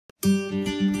Assalamualaikum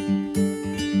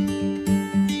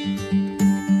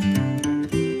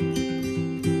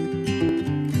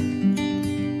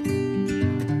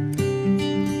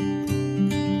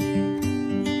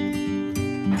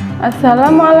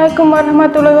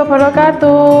warahmatullahi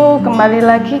wabarakatuh. Kembali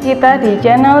lagi kita di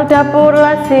channel Dapur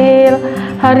Lasyl.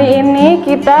 Hari ini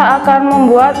kita akan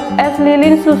membuat es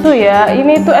lilin susu ya.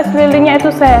 Ini tuh es lilinnya itu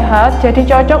sehat, jadi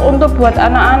cocok untuk buat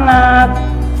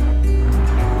anak-anak.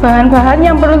 Bahan-bahan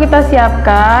yang perlu kita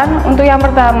siapkan. Untuk yang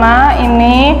pertama,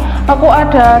 ini aku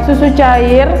ada susu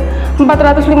cair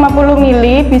 450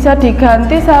 ml, bisa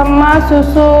diganti sama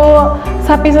susu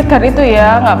sapi segar itu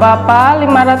ya, nggak apa-apa,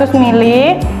 500 ml.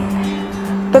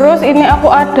 Terus ini aku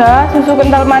ada susu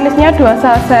kental manisnya 2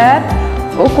 saset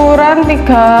ukuran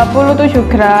 37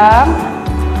 gram.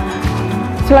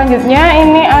 Selanjutnya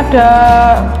ini ada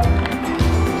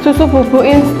susu bubuk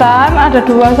instan, ada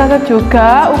 2 saset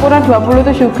juga ukuran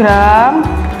 27 gram.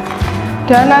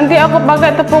 Dan nanti aku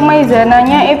pakai tepung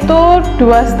maizenanya itu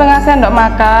 2,5 sendok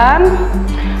makan.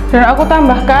 Dan aku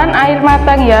tambahkan air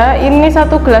matang ya, ini 1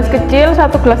 gelas kecil,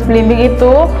 1 gelas belimbing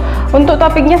itu. Untuk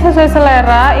toppingnya sesuai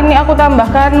selera, ini aku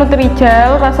tambahkan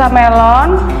nutrijel rasa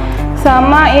melon,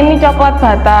 sama ini coklat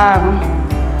batang.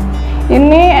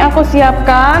 Ini aku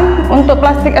siapkan untuk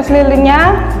plastik es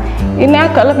lilinnya, ini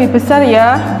agak lebih besar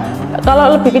ya,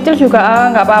 kalau lebih kecil juga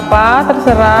nggak apa-apa,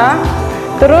 terserah.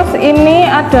 Terus ini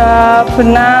ada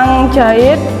benang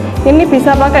jahit, ini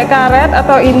bisa pakai karet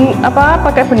atau ini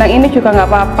pakai benang ini juga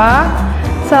nggak apa-apa.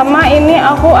 Sama ini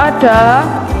aku ada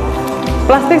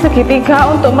plastik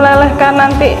segitiga untuk melelehkan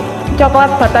nanti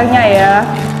coklat batangnya ya.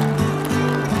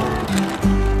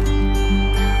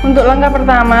 Untuk langkah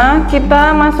pertama,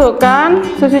 kita masukkan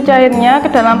susu cairnya ke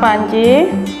dalam panci.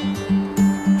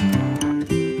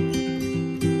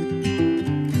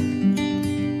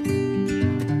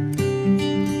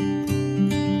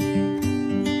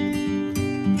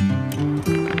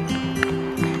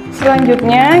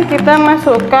 Selanjutnya kita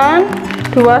masukkan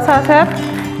 2 saset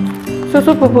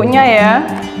susu bubuknya ya.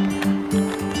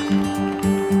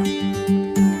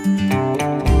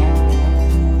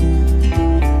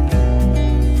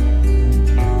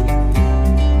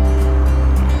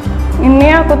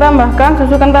 Ini aku tambahkan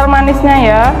susu kental manisnya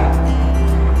ya,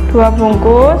 2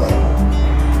 bungkus.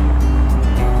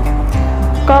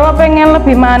 Kalau pengen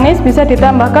lebih manis bisa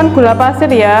ditambahkan gula pasir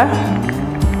ya.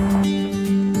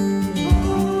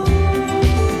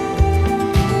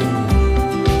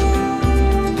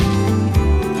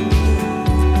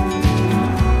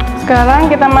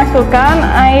 Sekarang kita masukkan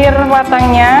air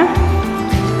matangnya.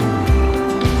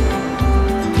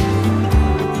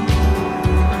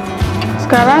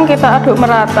 Sekarang kita aduk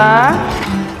merata.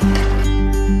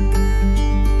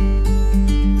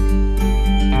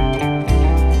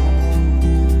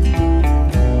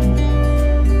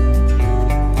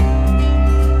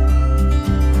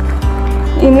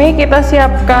 Ini kita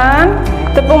siapkan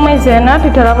tepung maizena di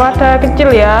dalam wadah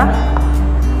kecil ya,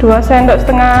 2,5 sendok.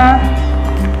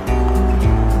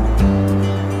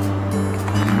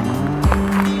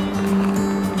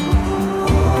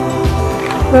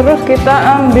 Terus kita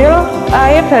ambil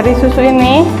air dari susu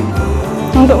ini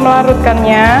untuk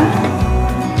melarutkannya.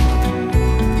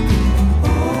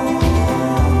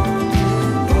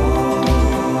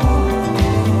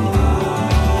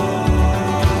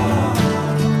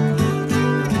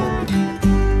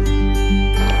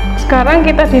 Sekarang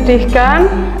kita didihkan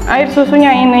air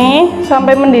susunya ini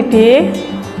sampai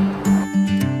mendidih.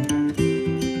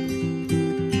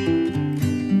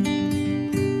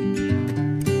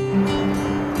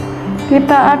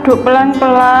 Kita aduk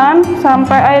pelan-pelan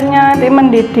sampai airnya nanti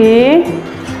mendidih.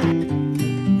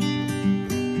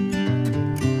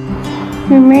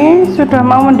 Ini sudah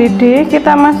mau mendidih,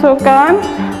 kita masukkan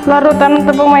larutan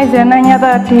tepung maizenanya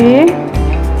tadi.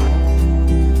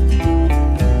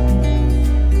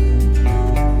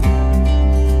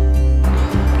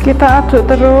 Kita aduk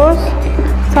terus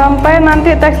sampai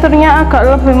nanti teksturnya agak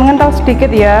lebih mengental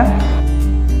sedikit ya.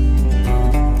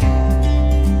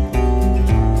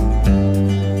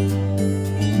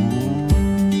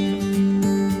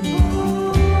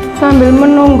 Sambil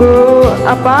menunggu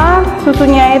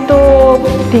susunya itu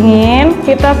dingin,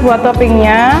 kita buat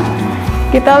toppingnya.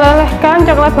 Kita lelehkan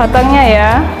coklat batangnya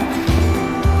ya.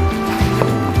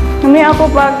 Ini aku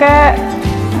pakai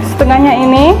setengahnya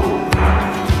ini.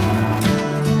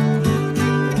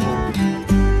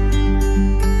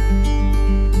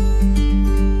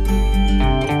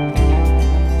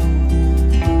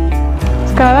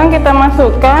 Sekarang kita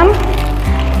masukkan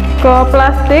ke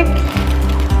plastik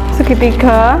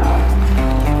segitiga.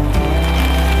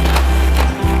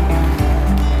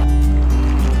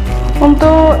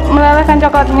 Untuk melelehkan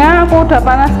coklatnya aku udah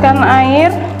panaskan air.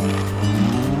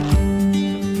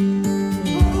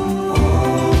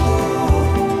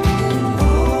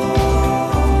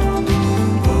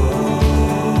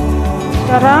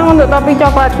 Sekarang untuk topping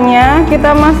coklatnya,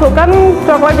 kita masukkan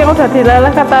coklat yang udah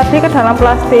dilelehkan tadi ke dalam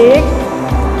plastik.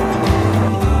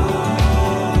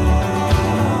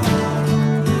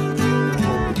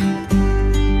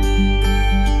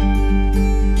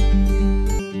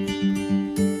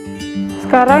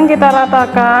 Sekarang kita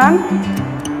ratakan.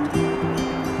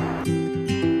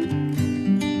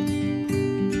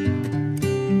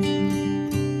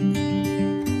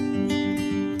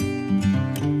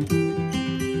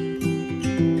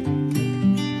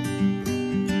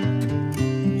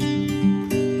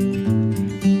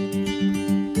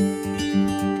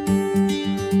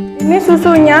 Ini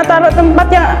susunya taruh tempat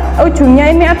yang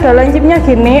ujungnya ini ada lancipnya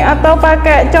gini, atau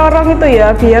pakai corong itu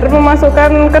ya, biar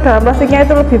memasukkan ke dalam plastiknya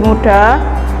itu lebih mudah.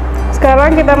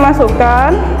 Sekarang kita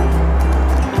masukkan.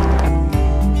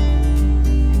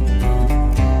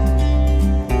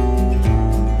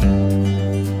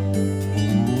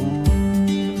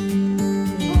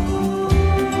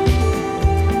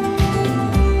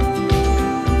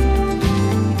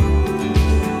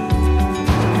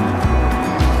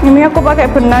 Ini aku pakai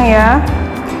benang ya,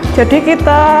 jadi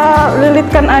kita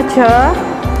lilitkan aja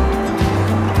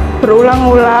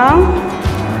berulang-ulang.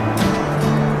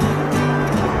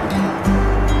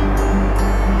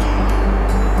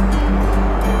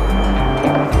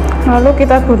 Lalu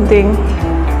kita gunting.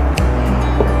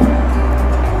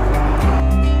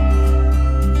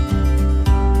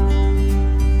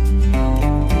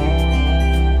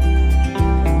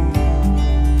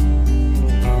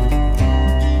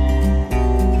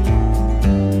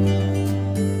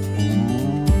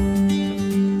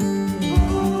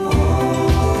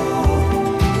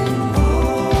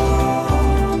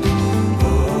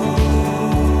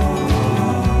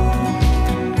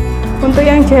 Untuk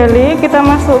yang jelly kita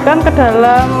masukkan ke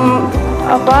dalam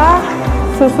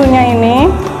susunya ini.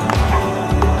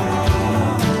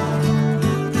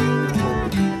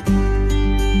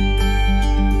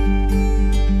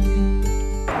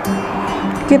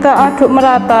 Kita aduk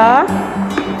merata.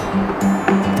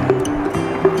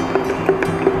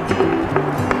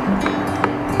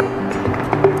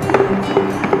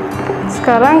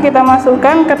 Sekarang kita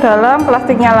masukkan ke dalam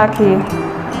plastiknya lagi.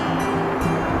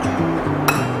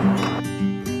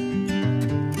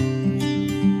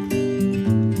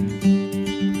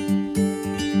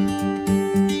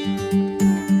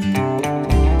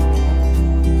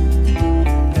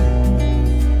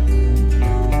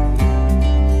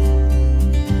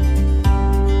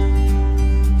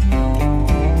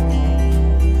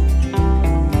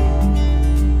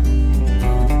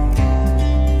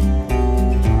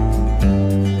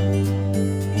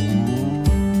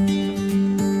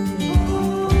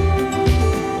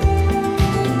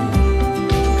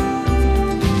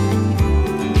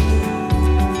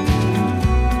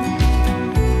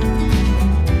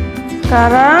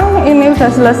 Sekarang ini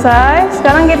udah selesai.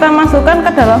 Sekarang kita masukkan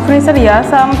ke dalam freezer ya,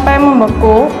 sampai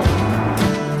membeku.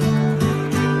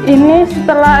 Ini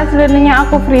setelah aslinya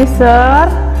aku freezer,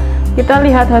 kita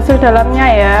lihat hasil dalamnya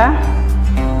ya.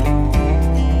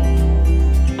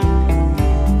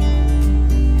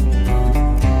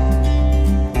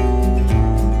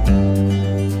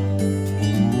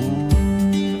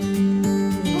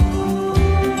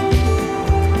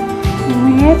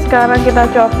 Ini sekarang kita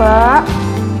coba.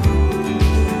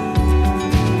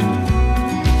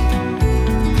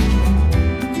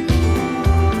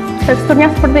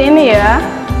 Teksturnya seperti ini ya.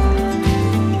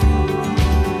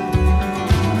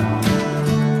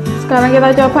 Sekarang kita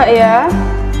coba ya.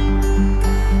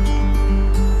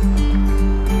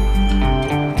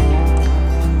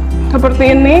 Seperti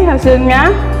ini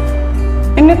hasilnya.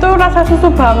 Ini tuh rasa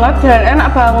susu banget dan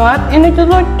enak banget. Ini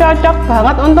tuh cocok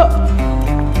banget untuk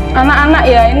anak-anak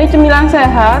ya. Ini cemilan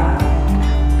sehat,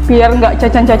 biar nggak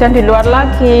jajan-jajan di luar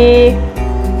lagi.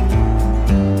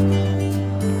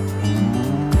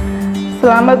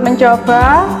 Selamat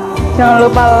mencoba, jangan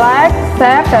lupa like,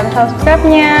 share, dan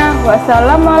subscribe-nya.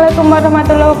 Wassalamualaikum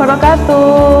warahmatullahi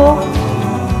wabarakatuh.